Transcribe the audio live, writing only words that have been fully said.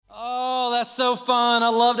That's so fun. I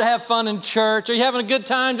love to have fun in church. Are you having a good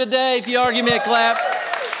time today? If you are, give me a clap.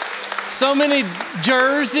 So many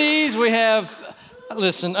jerseys we have.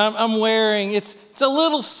 Listen, I'm wearing, it's a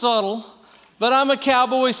little subtle, but I'm a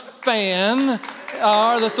Cowboys fan.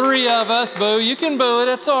 The three of us, boo. You can boo it,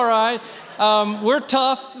 it's all right. We're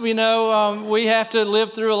tough, we have to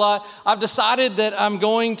live through a lot. I've decided that I'm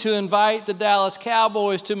going to invite the Dallas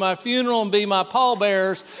Cowboys to my funeral and be my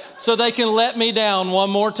pallbearers so they can let me down one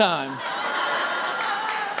more time.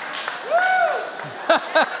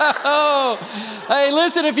 Hey,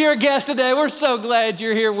 listen, if you're a guest today, we're so glad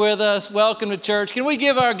you're here with us. Welcome to church. Can we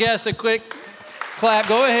give our guest a quick clap?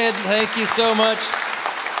 Go ahead. Thank you so much.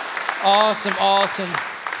 Awesome.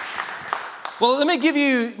 Well, let me give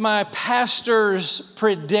you my pastor's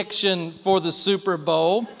prediction for the Super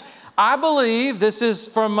Bowl. I believe, this is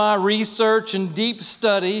from my research and deep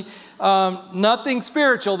study, nothing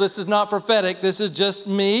spiritual. This is not prophetic. This is just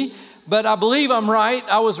me. But I believe I'm right.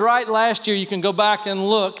 I was right last year. You can go back and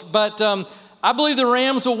look. But I believe the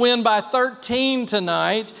Rams will win by 13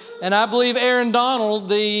 tonight. And I believe Aaron Donald,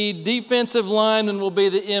 the defensive lineman, will be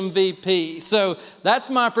the MVP. So that's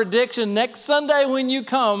my prediction. Next Sunday when you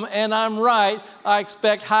come and I'm right, I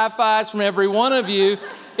expect high fives from every one of you.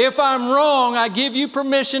 If I'm wrong, I give you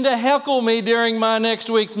permission to heckle me during my next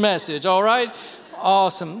week's message. All right?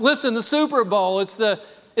 Awesome. Listen, the Super Bowl, it's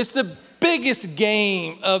the biggest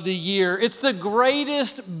game of the year. It's the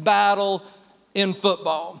greatest battle in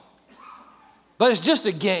football. But it's just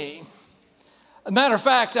a game. As a matter of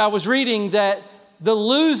fact, I was reading that the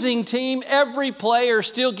losing team, every player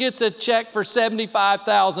still gets a check for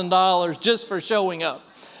 $75,000 just for showing up.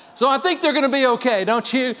 So I think they're going to be okay,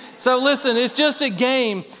 don't you? So listen, it's just a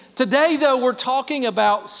game. Today, though, we're talking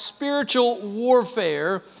about spiritual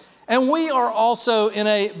warfare, and we are also in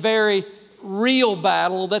a very real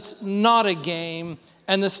battle that's not a game,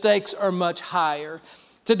 and the stakes are much higher.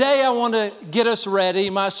 Today, I want to get us ready.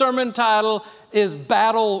 My sermon title is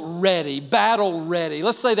Battle Ready. Battle Ready.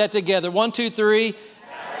 Let's say that together. 1, 2, 3.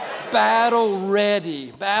 Battle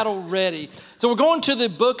Ready. Battle Ready. So we're going to the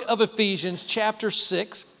book of Ephesians, chapter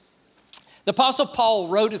 6. The Apostle Paul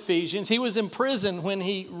wrote Ephesians. He was in prison when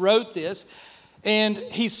he wrote this. And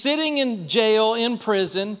he's sitting in jail, in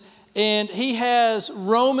prison, and he has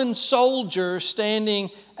Roman soldiers standing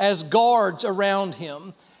as guards around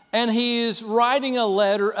him. And he is writing a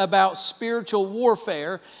letter about spiritual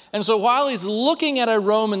warfare. And so while he's looking at a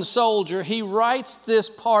Roman soldier, he writes this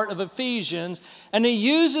part of Ephesians, and he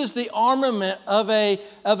uses the armament of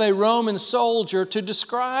a Roman soldier to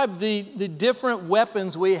describe the different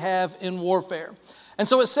weapons we have in warfare. And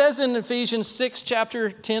so it says in Ephesians 6, chapter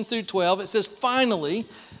 10 through 12, it says, "Finally,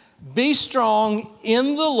 be strong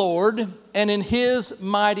in the Lord and in His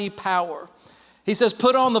mighty power." He says,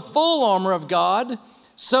 "Put on the full armor of God,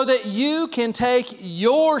 so that you can take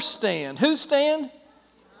your stand." Whose stand?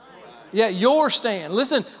 Yeah, your stand.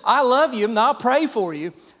 Listen, I love you and I'll pray for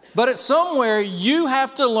you. But at somewhere you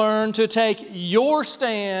have to learn to take your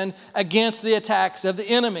stand against the attacks of the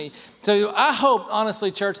enemy. So I hope,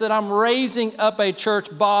 honestly, church, that I'm raising up a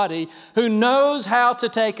church body who knows how to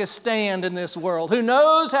take a stand in this world, who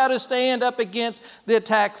knows how to stand up against the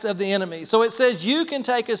attacks of the enemy. So it says you can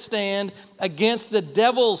take a stand against the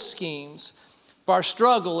devil's schemes. For our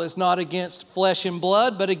struggle is not against flesh and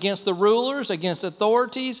blood, but against the rulers, against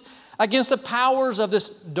authorities, against the powers of this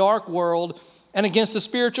dark world, and against the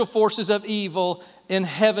spiritual forces of evil in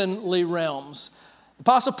heavenly realms.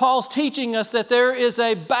 Apostle Paul's teaching us that there is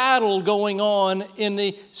a battle going on in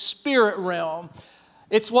the spirit realm.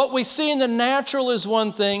 It's what we see in the natural is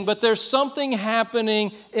one thing, but there's something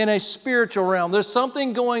happening in a spiritual realm. There's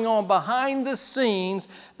something going on behind the scenes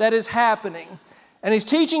that is happening. And he's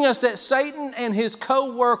teaching us that Satan and his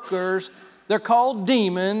co-workers, they're called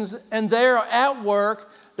demons, and they're at work.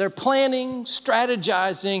 They're planning,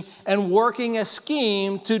 strategizing, and working a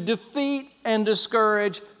scheme to defeat and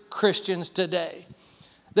discourage Christians today.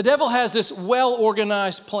 The devil has this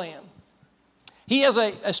well-organized plan. He has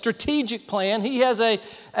a strategic plan. He has a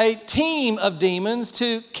team of demons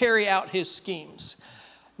to carry out his schemes.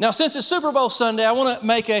 Now, since it's Super Bowl Sunday, I want to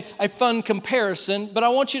make a fun comparison, but I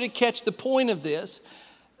want you to catch the point of this.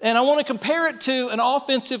 And I want to compare it to an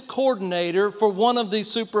offensive coordinator for one of these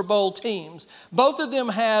Super Bowl teams. Both of them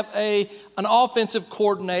have an offensive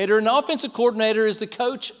coordinator. An offensive coordinator is the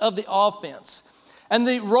coach of the offense. And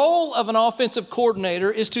the role of an offensive coordinator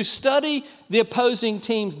is to study the opposing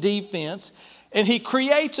team's defense And he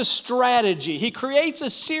creates a strategy. He creates a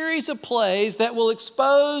series of plays that will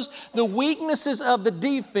expose the weaknesses of the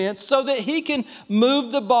defense so that he can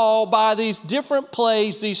move the ball by these different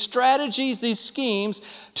plays, these strategies, these schemes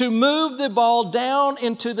to move the ball down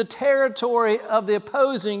into the territory of the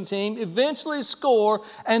opposing team, eventually score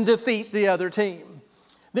and defeat the other team.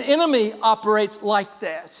 The enemy operates like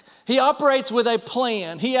that. He operates with a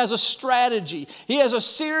plan. He has a strategy. He has a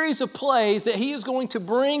series of plays that he is going to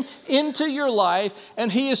bring into your life, and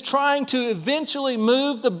he is trying to eventually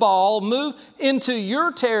move the ball, move into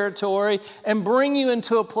your territory, and bring you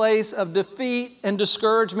into a place of defeat and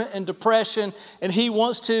discouragement and depression, and he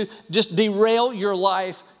wants to just derail your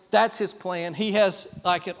life. That's his plan. He has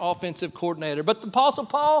like an offensive coordinator. But the Apostle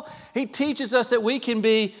Paul, he teaches us that we can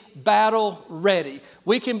be battle ready.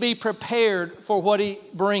 We can be prepared for what he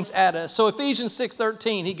brings at us. So Ephesians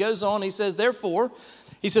 6:13, he goes on, he says, therefore,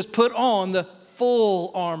 he says, put on the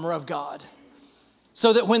full armor of God,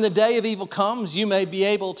 so that when the day of evil comes, you may be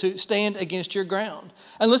able to stand against your ground.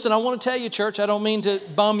 And listen, I want to tell you, church, I don't mean to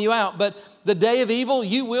bum you out, but the day of evil,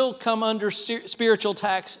 you will come under spiritual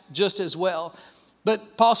attacks just as well. But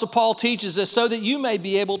Apostle Paul teaches us so that you may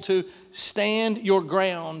be able to stand your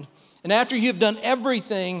ground. And after you've done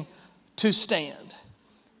everything, to stand.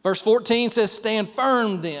 Verse 14 says, stand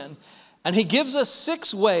firm then. And he gives us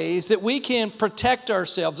 6 ways that we can protect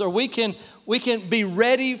ourselves, or we can be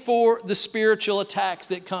ready for the spiritual attacks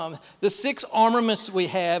that come. The 6 armaments we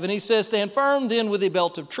have. And he says, stand firm then with a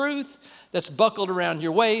belt of truth that's buckled around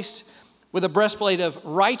your waist, with a breastplate of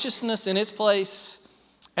righteousness in its place,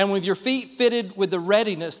 and with your feet fitted with the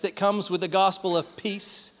readiness that comes with the gospel of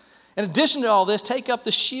peace. In addition to all this, take up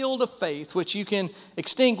the shield of faith, which you can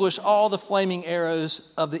extinguish all the flaming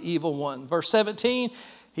arrows of the evil one. Verse 17,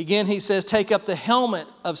 he says, take up the helmet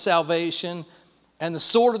of salvation and the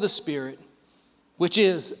sword of the Spirit, which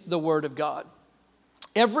is the word of God.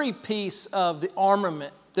 Every piece of the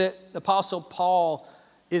armament that the Apostle Paul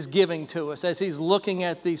is giving to us as he's looking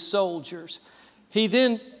at these soldiers, he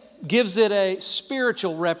then gives it a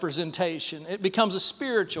spiritual representation. It becomes a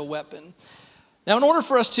spiritual weapon. Now, in order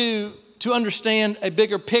for us to understand a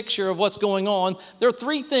bigger picture of what's going on, there are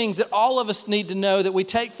 3 things that all of us need to know that we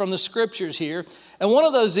take from the scriptures here. And one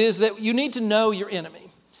of those is that you need to know your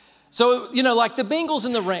enemy. So, like the Bengals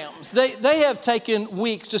and the Rams, they have taken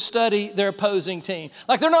weeks to study their opposing team.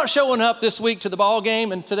 Like they're not showing up this week to the ball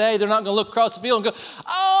game, and today they're not going to look across the field and go,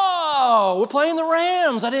 oh, we're playing the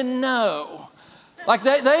Rams. I didn't know. Like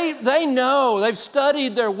they know, they've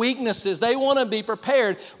studied their weaknesses. They want to be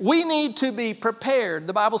prepared. We need to be prepared.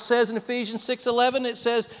 The Bible says in Ephesians 6:11, it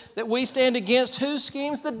says that we stand against whose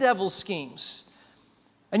schemes? The devil's schemes.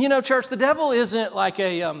 And church, the devil isn't like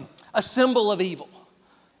a symbol of evil.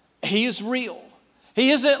 He is real.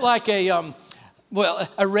 He isn't like a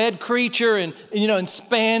red creature in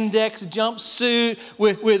spandex jumpsuit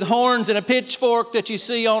with horns and a pitchfork that you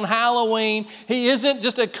see on Halloween. He isn't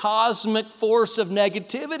just a cosmic force of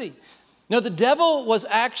negativity. No, the devil was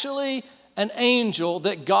actually an angel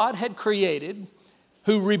that God had created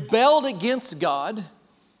who rebelled against God.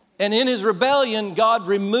 And in his rebellion, God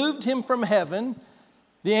removed him from heaven.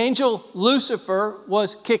 The angel Lucifer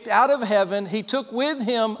was kicked out of heaven. He took with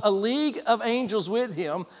him a league of angels with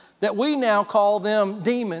him that we now call them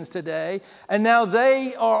demons today. And now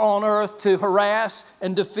they are on earth to harass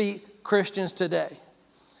and defeat Christians today.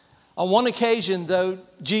 On one occasion, though,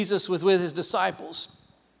 Jesus was with his disciples,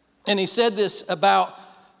 and he said this about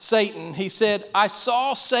Satan. He said, I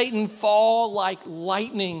saw Satan fall like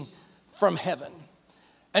lightning from heaven.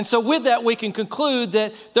 And so with that, we can conclude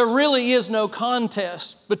that there really is no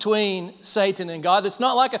contest between Satan and God. It's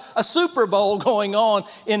not like a Super Bowl going on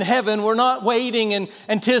in heaven. We're not waiting and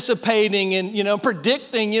anticipating and,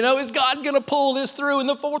 predicting, is God going to pull this through in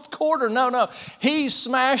the 4th quarter? No. He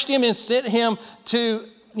smashed him and sent him to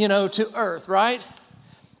earth, right?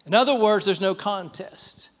 In other words, there's no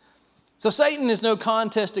contest. So Satan is no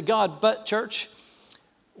contest to God, but church,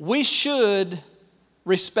 we should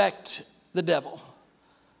respect the devil.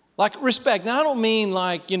 Like respect. Now, I don't mean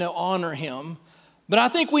honor him, but I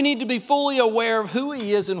think we need to be fully aware of who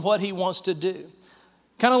he is and what he wants to do.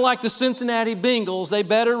 Kind of like the Cincinnati Bengals, they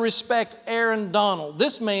better respect Aaron Donald.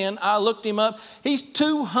 This man, I looked him up, he's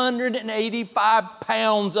 285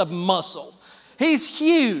 pounds of muscle. He's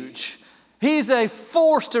huge. He's a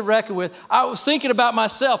force to reckon with. I was thinking about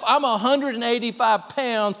myself. I'm 185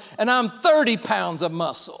 pounds and I'm 30 pounds of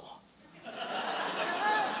muscle.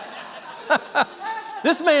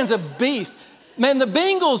 This man's a beast. Man, the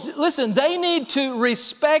Bengals, listen, they need to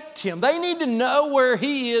respect him. They need to know where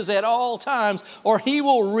he is at all times, or he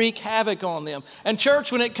will wreak havoc on them. And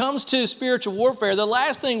church, when it comes to spiritual warfare, the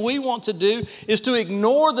last thing we want to do is to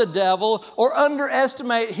ignore the devil or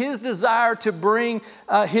underestimate his desire to bring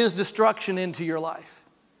his destruction into your life.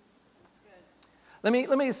 Let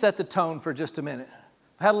me set the tone for just a minute.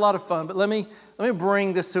 I've had a lot of fun, but let me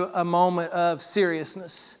bring this to a moment of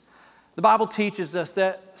seriousness. The Bible teaches us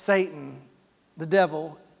that Satan, the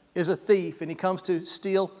devil, is a thief, and he comes to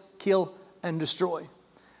steal, kill, and destroy.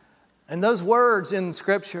 And those words in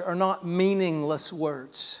Scripture are not meaningless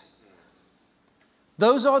words.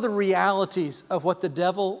 Those are the realities of what the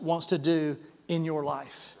devil wants to do in your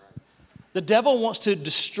life. The devil wants to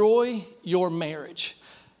destroy your marriage.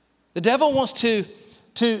 The devil wants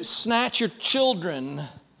to snatch your children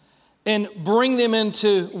and bring them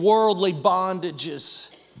into worldly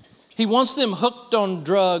bondages. He wants them hooked on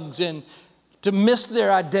drugs and to miss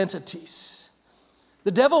their identities.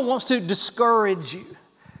 The devil wants to discourage you.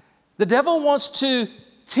 The devil wants to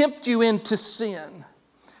tempt you into sin.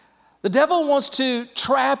 The devil wants to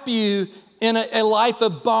trap you in a life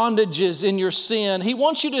of bondages in your sin. He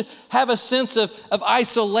wants you to have a sense of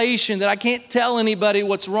isolation, that I can't tell anybody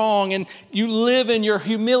what's wrong, and you live in your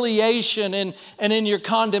humiliation and in your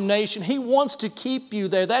condemnation. He wants to keep you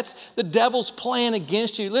there. That's the devil's plan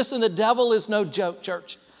against you. Listen, the devil is no joke,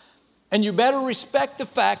 church. And you better respect the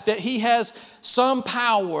fact that he has some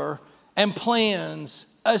power and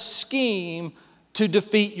plans, a scheme to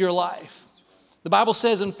defeat your life. The Bible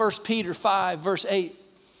says in 1 Peter 5, verse 8,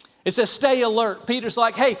 it says, stay alert. Peter's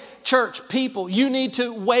like, hey, church people, you need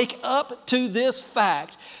to wake up to this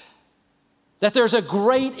fact that there's a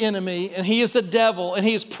great enemy, and he is the devil, and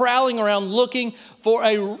he is prowling around looking for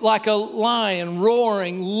like a lion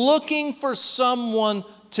roaring, looking for someone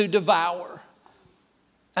to devour.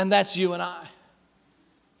 And that's you and I.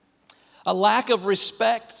 A lack of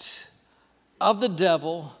respect of the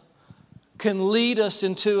devil can lead us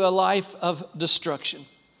into a life of destruction.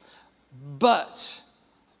 But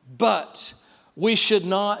we should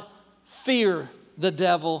not fear the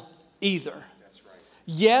devil either. That's right.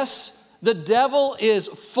 Yes, the devil is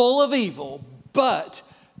full of evil, but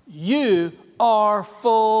you are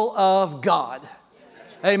full of God.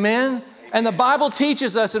 Right. Amen? And the Bible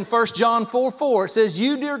teaches us in 1 John 4:4, it says,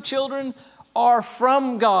 you, dear children, are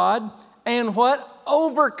from God and what?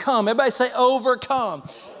 Overcome. Everybody say overcome.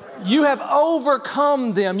 You have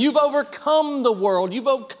overcome them. You've overcome the world. You've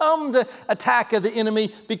overcome the attack of the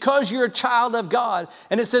enemy because you're a child of God.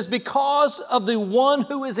 And it says, because of the one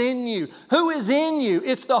who is in you. Who is in you?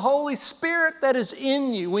 It's the Holy Spirit that is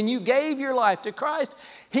in you. When you gave your life to Christ,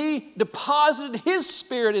 He deposited His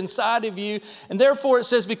Spirit inside of you. And therefore it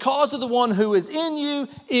says, because of the one who is in you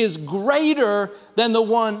is greater than the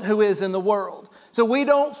one who is in the world. So we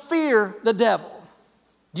don't fear the devil.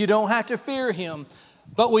 You don't have to fear him.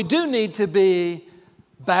 But we do need to be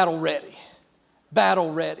battle ready.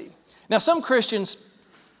 Battle ready. Now, some Christians,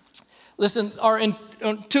 listen, are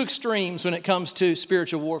on two extremes when it comes to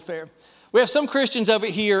spiritual warfare. We have some Christians over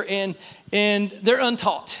here and they're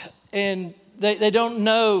untaught. And they don't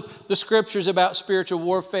know the scriptures about spiritual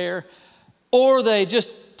warfare. Or they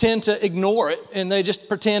just tend to ignore it and they just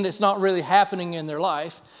pretend it's not really happening in their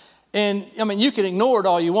life. And I mean, you can ignore it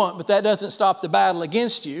all you want, but that doesn't stop the battle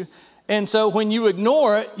against you. And so when you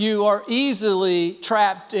ignore it, you are easily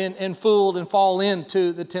trapped and fooled and fall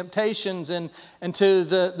into the temptations and to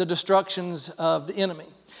the destructions of the enemy.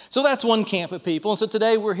 So that's one camp of people. And so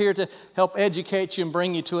today we're here to help educate you and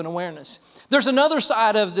bring you to an awareness. There's another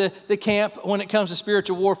side of the camp when it comes to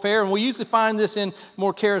spiritual warfare, and we usually find this in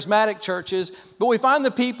more charismatic churches, but we find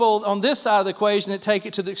the people on this side of the equation that take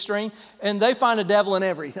it to the extreme, and they find a devil in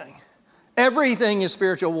everything. Everything is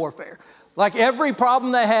spiritual warfare. Like every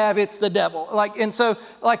problem they have, it's the devil.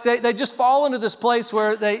 They just fall into this place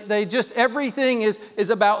where they just, everything is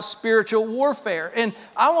about spiritual warfare. And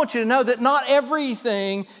I want you to know that not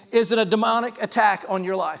everything is a demonic attack on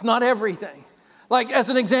your life. Not everything. Like as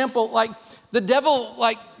an example, like the devil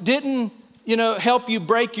didn't, help you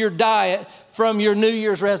break your diet from your New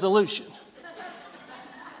Year's resolution.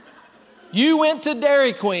 You went to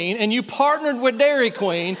Dairy Queen and you partnered with Dairy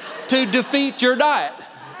Queen to defeat your diet.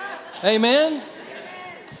 Amen?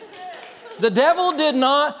 The devil did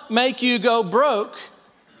not make you go broke.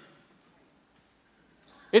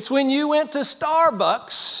 It's when you went to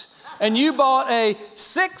Starbucks and you bought a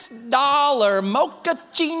 $6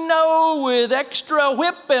 mochaccino with extra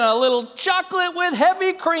whip and a little chocolate with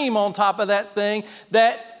heavy cream on top of that thing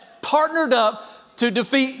that partnered up to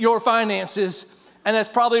defeat your finances, and that's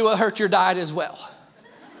probably what hurt your diet as well.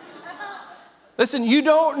 Listen, you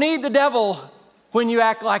don't need the devil when you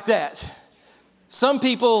act like that. Some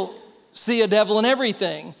people see a devil in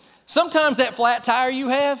everything. Sometimes that flat tire you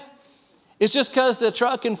have, it's just because the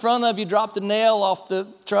truck in front of you dropped a nail off the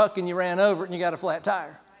truck and you ran over it and you got a flat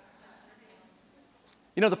tire.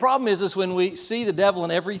 You know, the problem is when we see the devil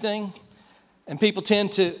in everything and people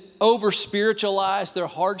tend to over-spiritualize their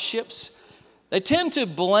hardships, they tend to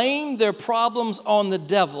blame their problems on the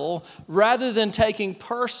devil rather than taking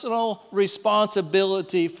personal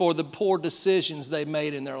responsibility for the poor decisions they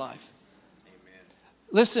made in their life. Amen.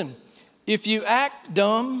 Listen, if you act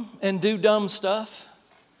dumb and do dumb stuff,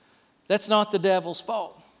 that's not the devil's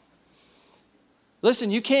fault.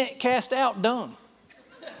 Listen, you can't cast out dumb.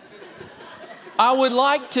 I would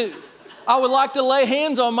like to lay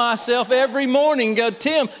hands on myself every morning and go,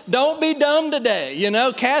 Tim, don't be dumb today,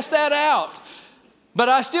 cast that out. But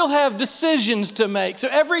I still have decisions to make. So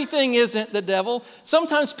everything isn't the devil.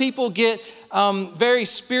 Sometimes people get very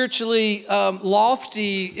spiritually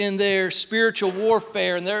lofty in their spiritual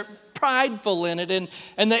warfare, and they're prideful in it,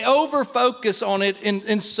 and they over-focus on it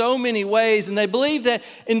in so many ways, and they believe that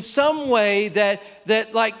in some way that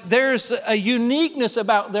like there's a uniqueness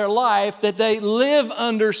about their life, that they live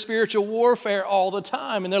under spiritual warfare all the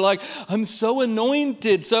time, and they're like, I'm so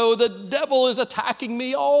anointed, so the devil is attacking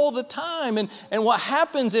me all the time, and what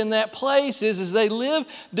happens in that place is they live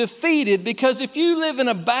defeated, because if you live in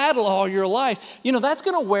a battle all your life, that's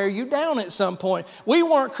going to wear you down at some point. We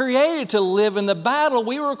weren't created to live in the battle.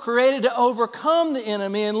 We were created to overcome the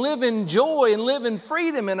enemy and live in joy and live in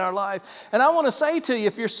freedom in our life. And I want to say to you,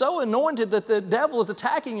 if you're so anointed that the devil is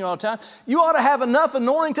attacking you all the time, you ought to have enough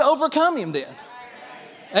anointing to overcome him then.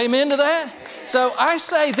 Amen to that? So I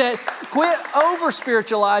say that quit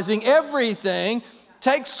over-spiritualizing everything.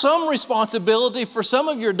 Take some responsibility for some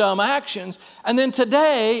of your dumb actions. And then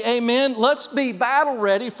today, amen, let's be battle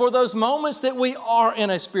ready for those moments that we are in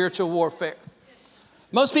a spiritual warfare.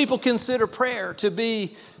 Most people consider prayer to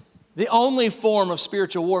be the only form of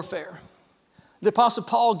spiritual warfare. The Apostle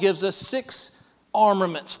Paul gives us 6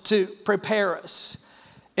 armaments to prepare us.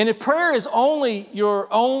 And if prayer is only your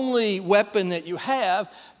only weapon that you have,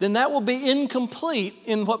 then that will be incomplete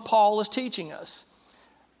in what Paul is teaching us.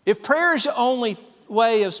 If prayer is your only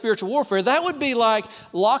way of spiritual warfare, that would be like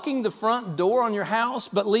locking the front door on your house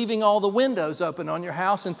but leaving all the windows open on your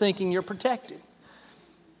house and thinking you're protected.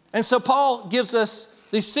 And so Paul gives us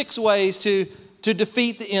these 6 ways to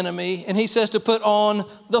defeat the enemy, and he says to put on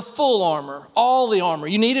the full armor, all the armor.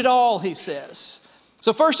 You need it all, he says.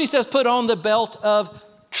 So first he says put on the belt of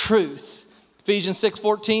truth. Ephesians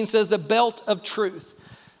 6:14 says the belt of truth.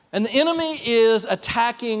 And the enemy is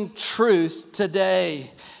attacking truth today.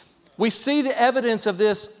 We see the evidence of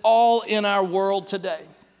this all in our world today.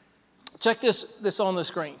 Check this on the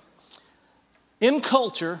screen. In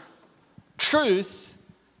culture, truth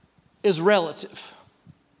is relative.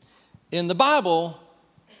 In the Bible,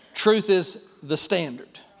 truth is the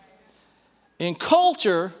standard. In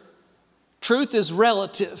culture, truth is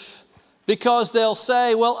relative, because they'll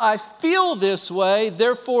say, well, I feel this way,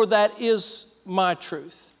 therefore that is my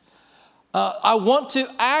truth. I want to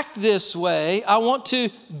act this way, I want to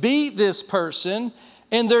be this person,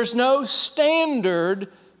 and there's no standard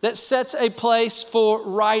that sets a place for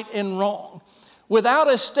right and wrong. Without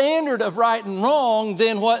a standard of right and wrong,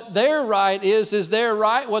 then what their right is their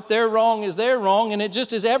right, what their wrong is their wrong, and it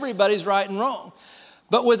just is everybody's right and wrong.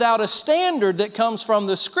 But without a standard that comes from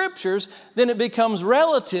the scriptures, then it becomes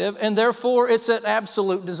relative, and therefore it's an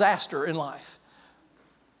absolute disaster in life.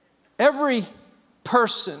 Every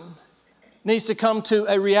person needs to come to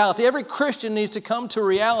a reality. Every Christian needs to come to a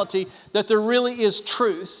reality that there really is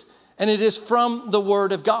truth, and it is from the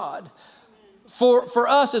Word of God. For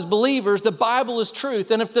us as believers, the Bible is truth.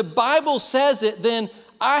 And if the Bible says it, then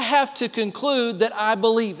I have to conclude that I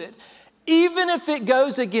believe it. Even if it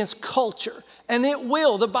goes against culture, and it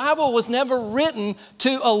will. The Bible was never written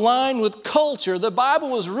to align with culture. The Bible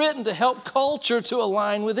was written to help culture to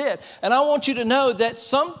align with it. And I want you to know that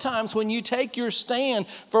sometimes when you take your stand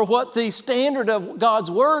for what the standard of God's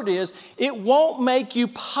Word is, it won't make you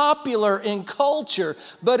popular in culture,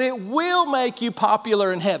 but it will make you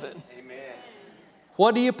popular in heaven.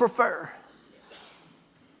 What do you prefer?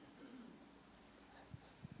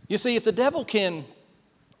 You see, if the devil can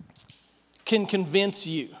convince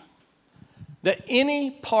you that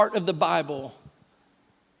any part of the Bible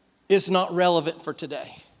is not relevant for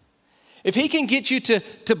today, if he can get you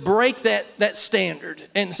to break that standard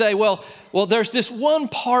and say, well, there's this one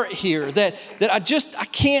part here that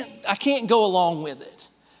I can't go along with it.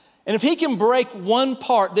 And if he can break one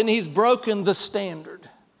part, then he's broken the standard.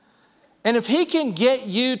 And if he can get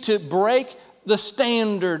you to break the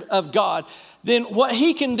standard of God, then what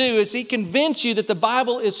he can do is he convince you that the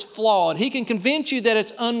Bible is flawed. He can convince you that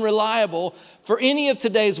it's unreliable for any of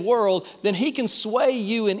today's world. Then he can sway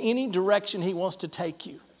you in any direction he wants to take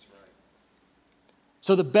you.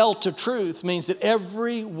 So the belt of truth means that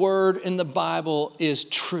every word in the Bible is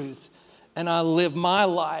truth. And I live my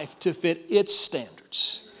life to fit its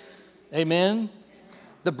standards. Amen?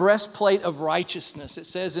 The breastplate of righteousness. It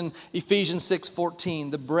says in Ephesians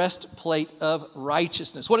 6:14, the breastplate of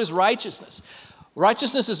righteousness. What is righteousness?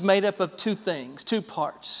 Righteousness is made up of two things, two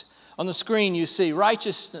parts. On the screen you see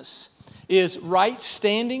righteousness is right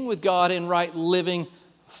standing with God and right living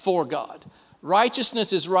for God.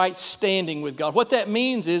 Righteousness is right standing with God. What that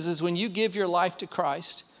means is when you give your life to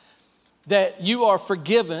Christ, that you are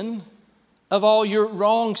forgiven of all your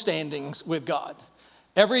wrong standings with God.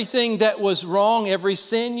 Everything that was wrong, every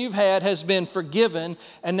sin you've had has been forgiven,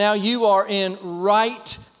 and now you are in right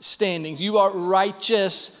standings. You are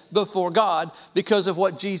righteous before God because of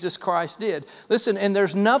what Jesus Christ did. Listen, and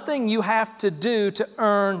there's nothing you have to do to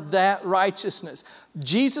earn that righteousness.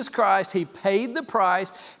 Jesus Christ, he paid the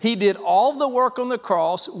price. He did all the work on the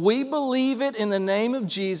cross. We believe it in the name of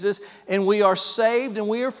Jesus, and we are saved and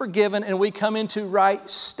we are forgiven, and we come into right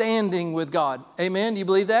standing with God. Amen? Do you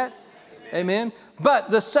believe that? Amen. But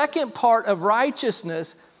the second part of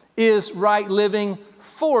righteousness is right living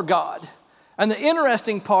for God. And the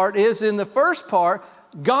interesting part is in the first part,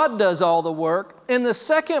 God does all the work. In the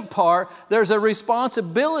second part, there's a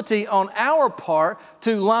responsibility on our part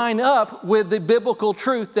to line up with the biblical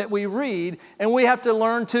truth that we read, and we have to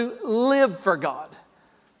learn to live for God.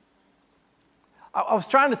 I was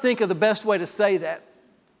trying to think of the best way to say that,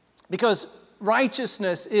 because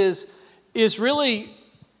righteousness is really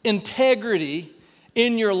integrity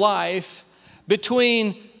in your life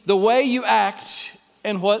between the way you act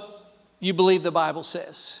and what you believe the Bible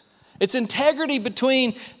says. It's integrity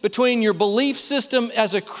between your belief system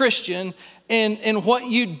as a Christian and what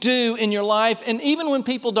you do in your life. And even when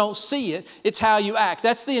people don't see it, it's how you act.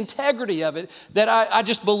 That's the integrity of it, that I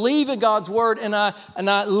just believe in God's word and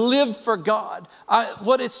I live for God.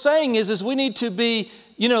 What it's saying is we need to be,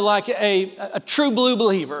 like a true blue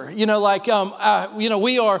believer,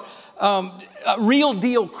 we are a real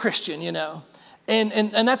deal Christian,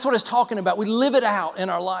 and that's what it's talking about. We live it out in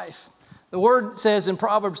our life. The word says in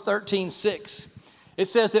Proverbs 13:6, it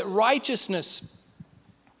says that righteousness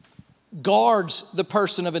guards the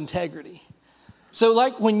person of integrity. So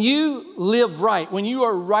like when you live right, when you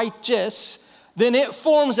are righteous, then it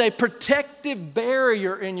forms a protective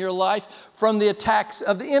barrier in your life from the attacks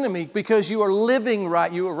of the enemy, because you are living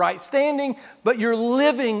right. You are right standing, but you're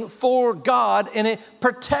living for God, and it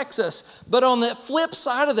protects us. But on the flip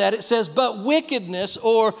side of that, it says, but wickedness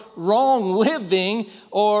or wrong living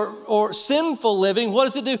or sinful living, what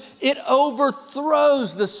does it do? It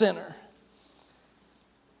overthrows the sinner.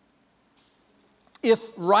 If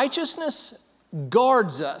righteousness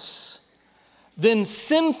guards us, then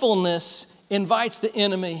sinfulness invites the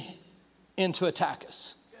enemy in to attack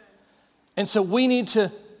us. And so we need to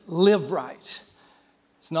live right.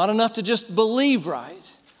 It's not enough to just believe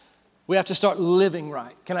right. We have to start living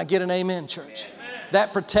right. Can I get an amen, church? Amen.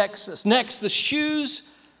 That protects us. Next, the shoes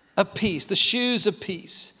of peace. The shoes of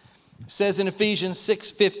peace. It says in Ephesians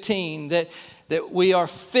 6:15 that we are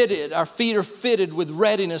fitted, our feet are fitted with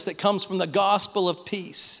readiness that comes from the gospel of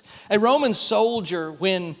peace. A Roman soldier,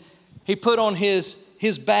 when he put on his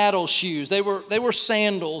battle shoes, they were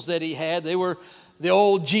sandals that he had. They were the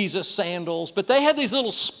old Jesus sandals, but they had these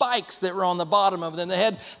little spikes that were on the bottom of them. They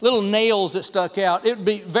had little nails that stuck out. It would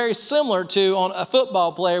be very similar to on a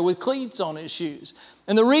football player with cleats on his shoes.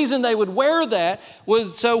 And the reason they would wear that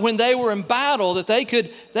was so when they were in battle that they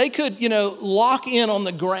could lock in on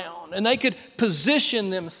the ground, and they could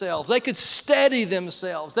position themselves. They could steady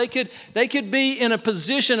themselves. They could be in a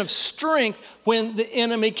position of strength when the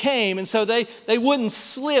enemy came, and so they wouldn't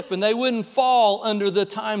slip and they wouldn't fall under the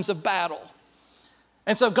times of battle.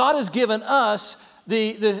 And so God has given us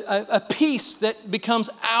a peace that becomes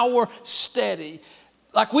our steady.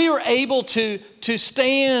 Like we are able to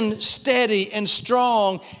stand steady and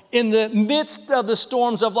strong in the midst of the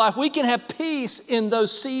storms of life. We can have peace in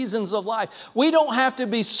those seasons of life. We don't have to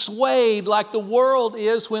be swayed like the world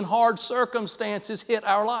is when hard circumstances hit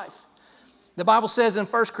our life. The Bible says in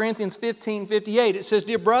 1 Corinthians 15:58, it says,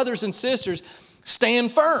 dear brothers and sisters,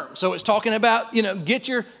 stand firm. So it's talking about, get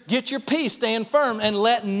your peace, stand firm, and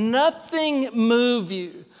let nothing move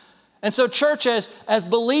you. And so church, as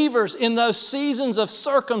believers in those seasons of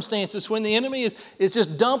circumstances, when the enemy is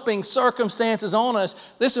just dumping circumstances on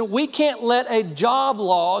us, listen, we can't let a job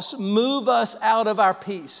loss move us out of our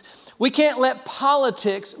peace. We can't let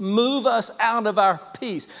politics move us out of our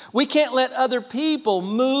peace. We can't let other people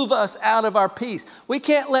move us out of our peace. We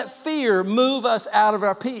can't let fear move us out of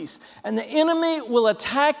our peace. And the enemy will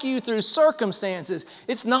attack you through circumstances.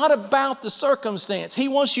 It's not about the circumstance. He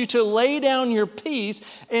wants you to lay down your peace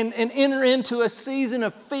and enter into a season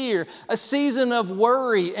of fear, a season of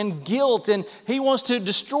worry and guilt. And he wants to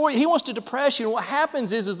destroy, he wants to depress you. And what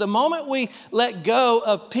happens is the moment we let go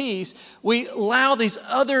of peace, we allow these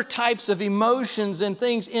other types of emotions and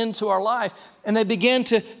things into our life, and they begin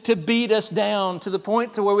to beat us down to the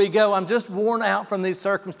point to where we go, I'm just worn out from these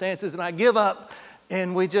circumstances, and I give up,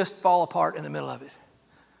 and we just fall apart in the middle of it.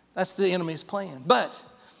 That's the enemy's plan. But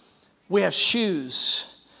we have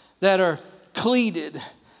shoes that are cleated,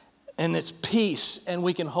 and it's peace, and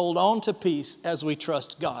we can hold on to peace as we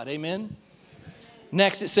trust God. Amen?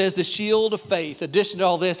 Next, it says the shield of faith. In addition to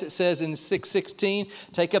all this, it says in 6:16,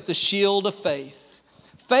 take up the shield of faith.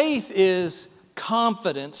 Faith is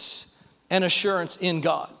confidence and assurance in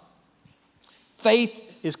God.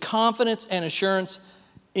 Faith is confidence and assurance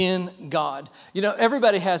in God. You know,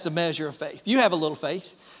 everybody has a measure of faith. You have a little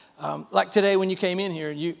faith. Like today when you came in here,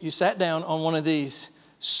 you sat down on one of these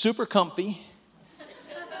super comfy,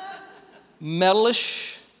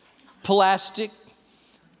 metalish, plastic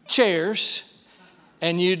chairs,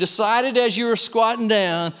 and you decided as you were squatting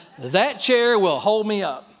down, that chair will hold me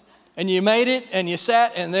up. And you made it, and you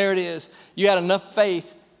sat, and there it is. You had enough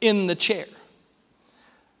faith in the chair.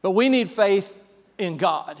 But we need faith in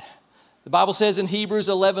God. The Bible says in Hebrews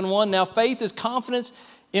 11:1, now faith is confidence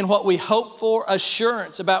in what we hope for,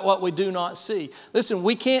 assurance about what we do not see. Listen,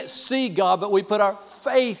 we can't see God, but we put our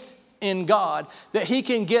faith in God that He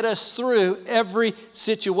can get us through every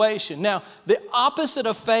situation. Now, the opposite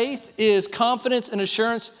of faith is confidence and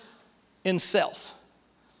assurance in self.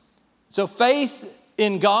 So faith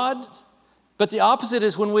in God, but the opposite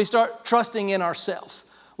is when we start trusting in ourselves.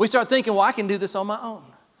 We start thinking, well, I can do this on my own.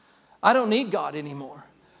 I don't need God anymore.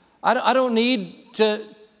 I don't need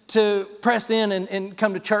to press in and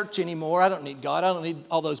come to church anymore. I don't need God. I don't need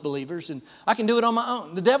all those believers. And I can do it on my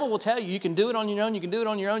own. The devil will tell you, you can do it on your own. You can do it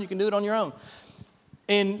on your own. You can do it on your own.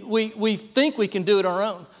 And we think we can do it on our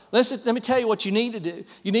own. Let me tell you what you need to do.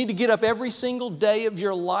 You need to get up every single day of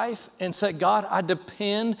your life and say, God, I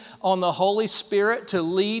depend on the Holy Spirit to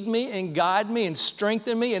lead me and guide me and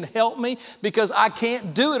strengthen me and help me because I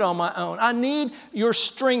can't do it on my own. I need your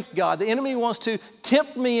strength, God. The enemy wants to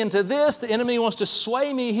tempt me into this. The enemy wants to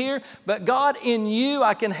sway me here. But God, in you,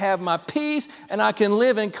 I can have my peace and I can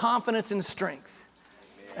live in confidence and strength.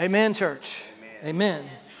 Amen, church. Amen.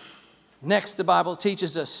 Next, the Bible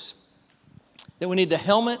teaches us that we need the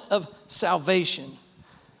helmet of salvation.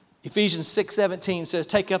 Ephesians 6:17 says,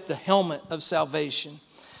 take up the helmet of salvation.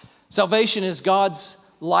 Salvation is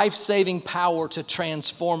God's life-saving power to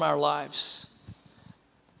transform our lives.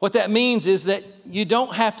 What that means is that you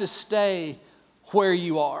don't have to stay where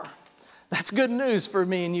you are. That's good news for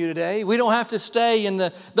me and you today. We don't have to stay in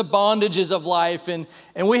the bondages of life, and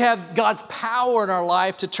we have God's power in our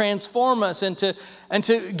life to transform us and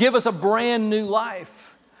to give us a brand new life.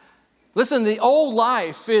 Listen, the old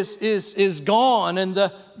life is gone and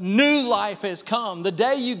the new life has come. The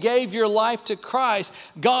day you gave your life to Christ,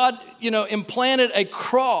 God, implanted a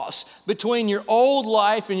cross between your old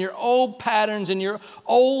life and your old patterns and your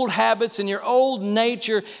old habits and your old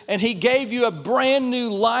nature, and He gave you a brand new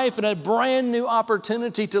life and a brand new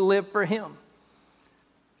opportunity to live for Him.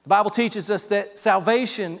 The Bible teaches us that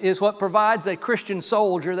salvation is what provides a Christian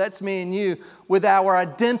soldier, that's me and you, with our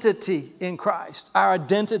identity in Christ. Our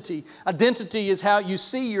identity. Identity is how you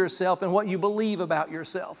see yourself and what you believe about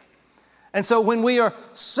yourself. And so when we are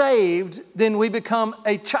saved, then we become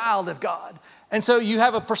a child of God. And so you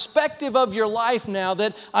have a perspective of your life now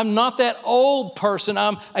that I'm not that old person,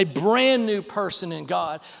 I'm a brand new person in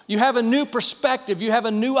God. You have a new perspective, you have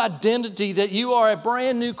a new identity that you are a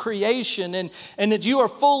brand new creation and that you are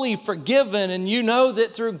fully forgiven, and you know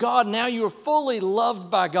that through God now you are fully loved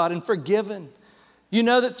by God and forgiven. You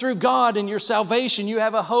know that through God and your salvation, you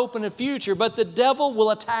have a hope and a future, but the devil will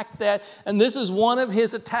attack that, and this is one of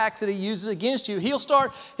his attacks that he uses against you. He'll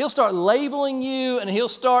start labeling you, and he'll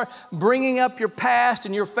start bringing up your past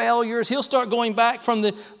and your failures. He'll start going back from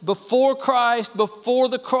the before Christ, before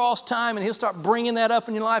the cross time, and he'll start bringing that up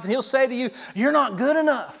in your life, and he'll say to you, you're not good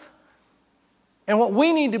enough. And what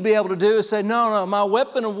we need to be able to do is say, no, my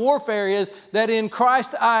weapon of warfare is that in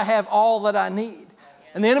Christ I have all that I need.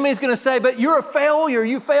 And the enemy is going to say, but you're a failure.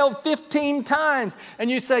 You failed 15 times.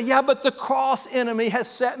 And you say, yeah, but the cross enemy has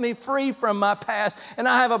set me free from my past. And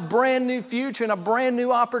I have a brand new future and a brand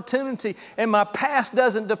new opportunity. And my past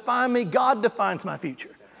doesn't define me. God defines my future.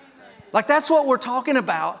 Like that's what we're talking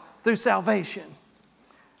about through salvation.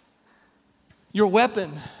 Your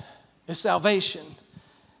weapon is salvation.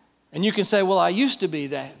 And you can say, well, I used to be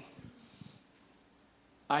that.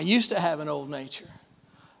 I used to have an old nature.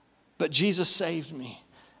 But Jesus saved me,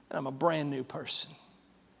 and I'm a brand new person.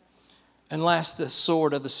 And last, the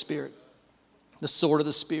sword of the Spirit. The sword of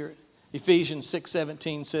the Spirit. Ephesians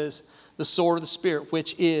 6:17 says, the sword of the Spirit,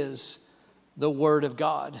 which is the Word of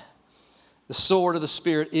God. The sword of the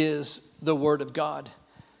Spirit is the Word of God.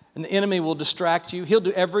 And the enemy will distract you. He'll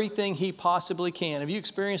do everything he possibly can. Have you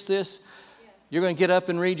experienced this? You're going to get up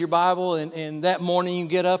and read your Bible, and that morning you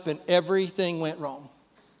get up and everything went wrong.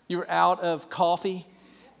 You were out of coffee.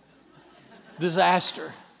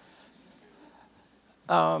 Disaster.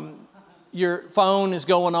 Your phone is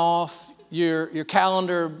going off. Your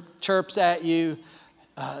calendar chirps at you.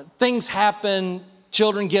 Things happen.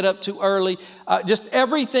 Children get up too early. Just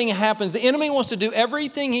everything happens. The enemy wants to do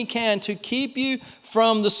everything he can to keep you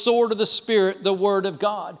from the sword of the Spirit, the Word of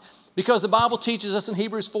God. Because the Bible teaches us in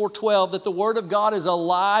Hebrews 4:12 that the Word of God is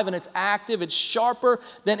alive and it's active. It's sharper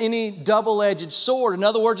than any double-edged sword. In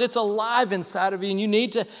other words, it's alive inside of you, and you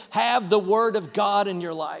need to have the Word of God in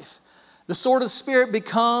your life. The sword of the Spirit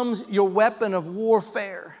becomes your weapon of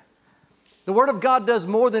warfare. The Word of God does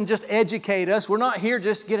more than just educate us. We're not here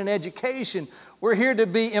just to get an education. We're here to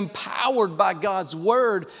be empowered by God's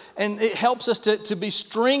Word, and it helps us to be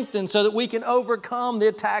strengthened so that we can overcome the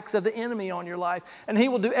attacks of the enemy on your life. And He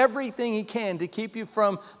will do everything He can to keep you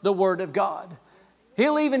from the Word of God.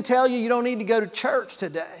 He'll even tell you don't need to go to church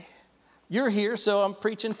today. You're here, so I'm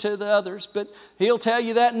preaching to the others, but He'll tell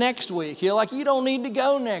you that next week. He'll you don't need to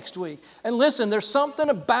go next week. And listen, there's something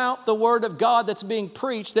about the Word of God that's being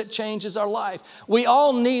preached that changes our life. We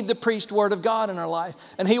all need the preached Word of God in our life,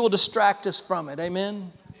 and He will distract us from it.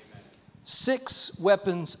 Amen? 6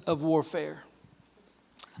 weapons of warfare.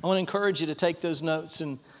 I want to encourage you to take those notes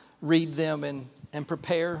and read them and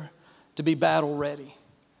prepare to be battle ready.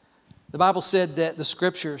 The Bible said that the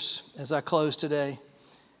Scriptures, as I close today,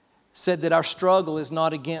 said that our struggle is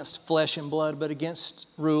not against flesh and blood, but against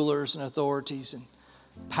rulers and authorities and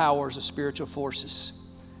powers of spiritual forces.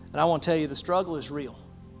 And I want to tell you, the struggle is real.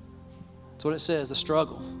 That's what it says, the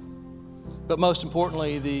struggle. But most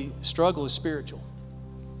importantly, the struggle is spiritual.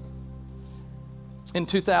 In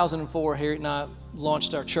 2004, Harriet and I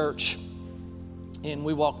launched our church, and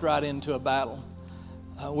we walked right into a battle.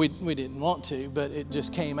 We didn't want to, but it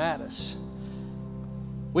just came at us.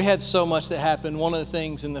 We had so much that happened. One of the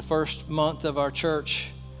things in the first month of our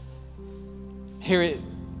church, Harriet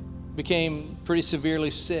became pretty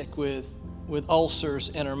severely sick with ulcers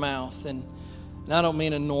in her mouth. And I don't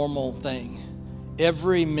mean a normal thing.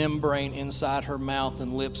 Every membrane inside her mouth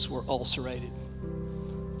and lips were ulcerated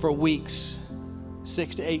for weeks,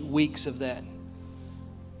 6 to 8 weeks of that.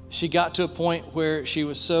 She got to a point where she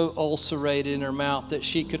was so ulcerated in her mouth that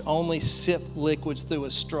she could only sip liquids through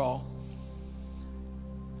a straw.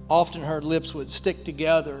 Often her lips would stick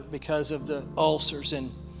together because of the ulcers,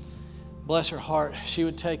 and bless her heart, she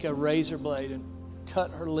would take a razor blade and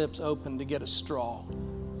cut her lips open to get a straw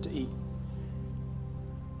to eat.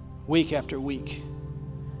 Week after week.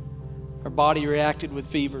 Her body reacted with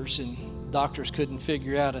fevers, and doctors couldn't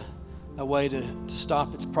figure out a way to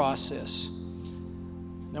stop its process.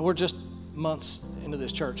 Now, we're just months into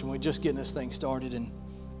this church, and we're just getting this thing started. And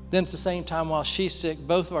then at the same time, while she's sick,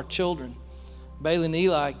 both of our children, Bailey and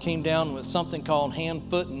Eli, came down with something called hand,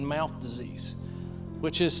 foot, and mouth disease,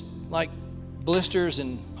 which is like blisters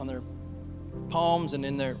on their palms and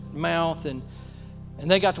in their mouth. And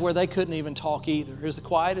they got to where they couldn't even talk either. It was the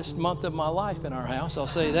quietest month of my life in our house, I'll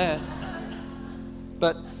say that.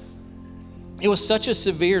 But it was such a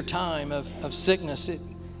severe time of sickness.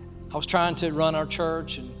 I was trying to run our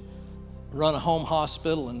church and run a home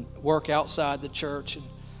hospital and work outside the church. And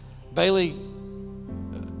Bailey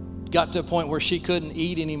got to a point where she couldn't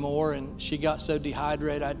eat anymore, and she got so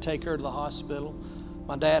dehydrated I'd take her to the hospital.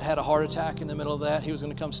 My dad had a heart attack in the middle of that. He was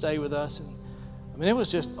going to come stay with us. And I mean, it was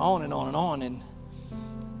just on and on and on.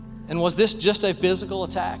 And was this just a physical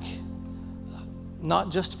attack? Not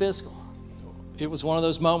just physical. It was one of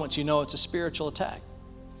those moments, it's a spiritual attack.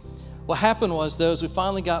 What happened was, though, is we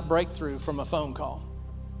finally got breakthrough from a phone call.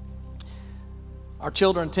 Our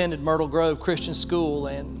children attended Myrtle Grove Christian School,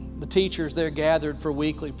 and the teachers there gathered for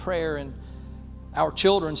weekly prayer, and our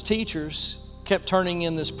children's teachers kept turning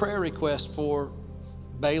in this prayer request for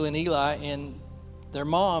Bailey and Eli and their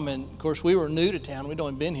mom. And of course, we were new to town. We'd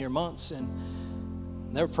only been here months, and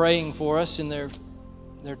they were praying for us in their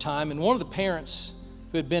time. And one of the parents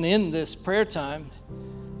who had been in this prayer time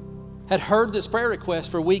had heard this prayer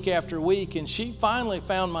request for week after week, and she finally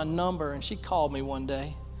found my number, and she called me one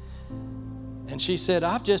day. And she said,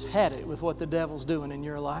 I've just had it with what the devil's doing in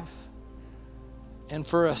your life. And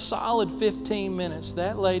for a solid 15 minutes,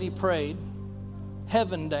 that lady prayed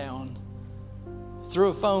heaven down through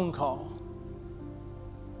a phone call.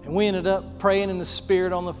 And we ended up praying in the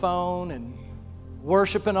Spirit on the phone and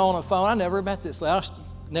worshiping on a phone. I never met this lady. I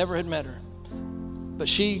never had met her. But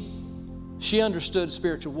she understood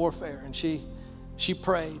spiritual warfare, and she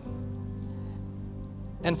prayed.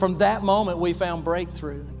 And from that moment, we found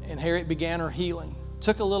breakthrough, and Harriet began her healing.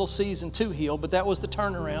 Took a little season to heal, but that was the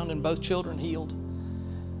turnaround, and both children healed.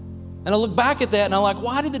 And I look back at that and I'm like,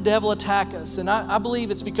 why did the devil attack us? And I believe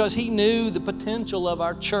it's because he knew the potential of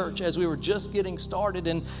our church as we were just getting started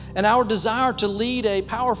and our desire to lead a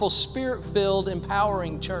powerful, Spirit-filled,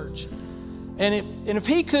 empowering church. And if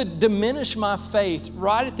he could diminish my faith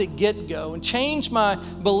right at the get-go and change my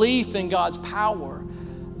belief in God's power,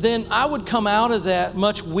 then I would come out of that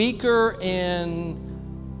much weaker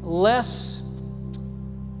and less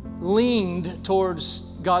leaned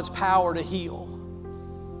towards God's power to heal.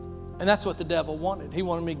 And that's what the devil wanted. He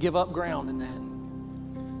wanted me to give up ground in that.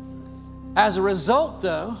 As a result,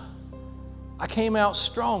 though, I came out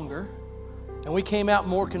stronger, and we came out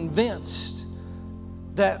more convinced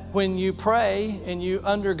that when you pray and you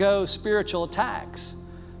undergo spiritual attacks,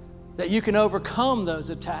 that you can overcome those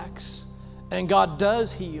attacks, and God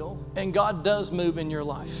does heal, and God does move in your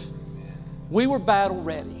life. We were battle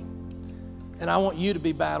ready, and I want you to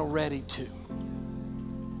be battle ready too.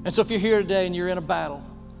 And so if you're here today and you're in a battle,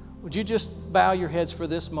 would you just bow your heads for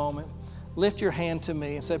this moment? Lift your hand to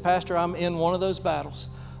me and say, Pastor, I'm in one of those battles.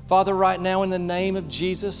 Father, right now in the name of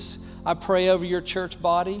Jesus, I pray over your church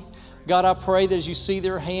body. God, I pray that as you see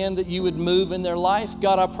their hand, that you would move in their life.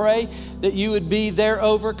 God, I pray that you would be their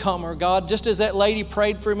overcomer. God, just as that lady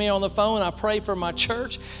prayed for me on the phone, I pray for my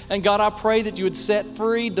church. And God, I pray that you would set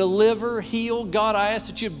free, deliver, heal. God, I ask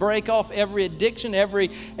that you'd break off every addiction, every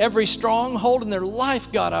stronghold in their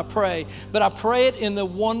life, God, I pray. But I pray it in the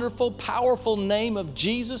wonderful, powerful name of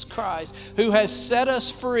Jesus Christ, who has set us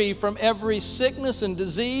free from every sickness and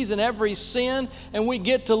disease and every sin. And we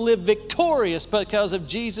get to live victorious because of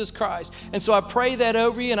Jesus Christ. And so I pray that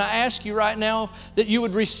over you, and I ask you right now that you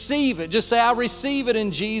would receive it. Just say, I receive it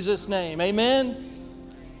in Jesus' name. Amen?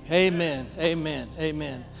 Amen. Amen.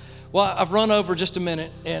 Amen. Well, I've run over just a minute,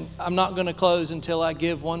 and I'm not going to close until I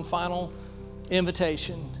give one final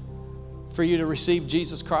invitation for you to receive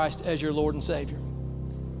Jesus Christ as your Lord and Savior.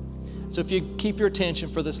 So if you keep your attention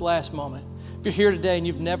for this last moment, if you're here today and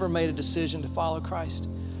you've never made a decision to follow Christ,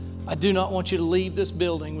 I do not want you to leave this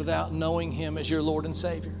building without knowing Him as your Lord and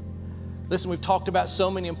Savior. Listen, we've talked about so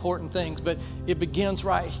many important things, but it begins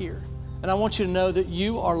right here. And I want you to know that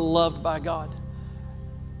you are loved by God.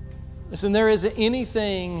 Listen, there isn't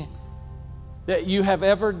anything that you have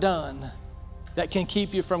ever done that can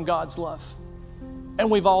keep you from God's love. And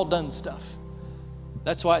we've all done stuff.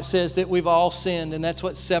 That's why it says that we've all sinned, and that's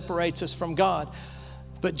what separates us from God.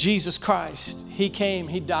 But Jesus Christ, He came,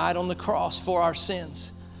 He died on the cross for our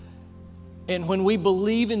sins. And when we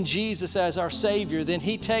believe in Jesus as our Savior, then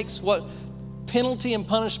He takes what penalty and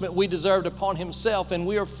punishment we deserved upon Himself, and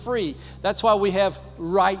we are free. That's why we have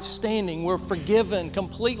right standing. We're forgiven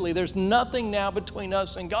completely. There's nothing now between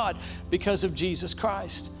us and God because of Jesus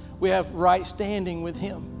Christ. We have right standing with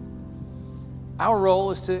Him. Our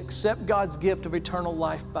role is to accept God's gift of eternal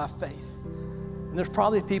life by faith. And there's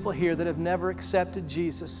probably people here that have never accepted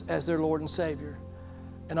Jesus as their Lord and Savior.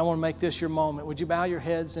 And I want to make this your moment. Would you bow your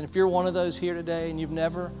heads? And if you're one of those here today and you've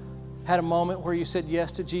never had a moment where you said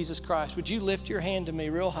yes to Jesus Christ, would you lift your hand to me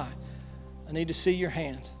real high? I need to see your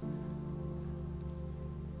hand.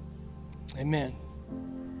 Amen.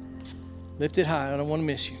 Lift it high. I don't want to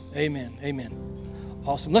miss you. Amen. Amen.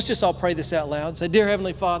 Awesome. Let's just all pray this out loud. Say, Dear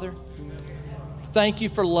Heavenly Father, thank you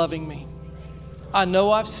for loving me. I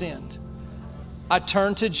know I've sinned. I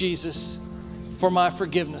turn to Jesus for my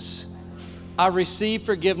forgiveness. I receive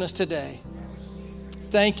forgiveness today.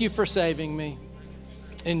 Thank you for saving me.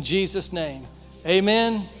 In Jesus' name,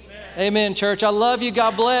 amen. Amen, church. I love you.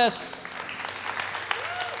 God bless.